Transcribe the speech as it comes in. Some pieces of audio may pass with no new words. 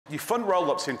You fund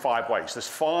roll-ups in 5 ways. There's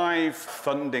 5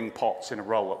 funding pots in a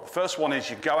roll-up. The first one is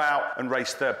you go out and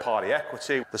raise third-party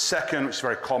equity. The second, which is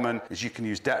very common, is you can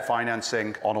use debt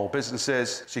financing on all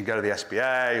businesses. So you can go to the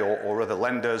SBA or other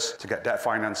lenders to get debt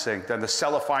financing. Then the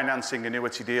seller financing,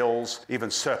 annuity deals, even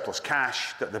surplus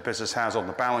cash that the business has on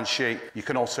the balance sheet. You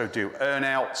can also do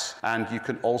earn-outs, and you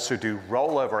can also do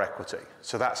rollover equity.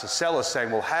 So that's a seller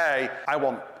saying, well, hey, I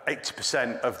want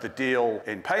 80% of the deal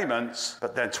in payments,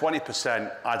 but then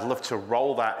 20%, I'd love to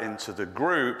roll that into the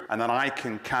group, and then I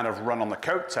can kind of run on the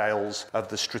coattails of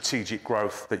the strategic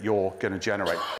growth that you're going to generate.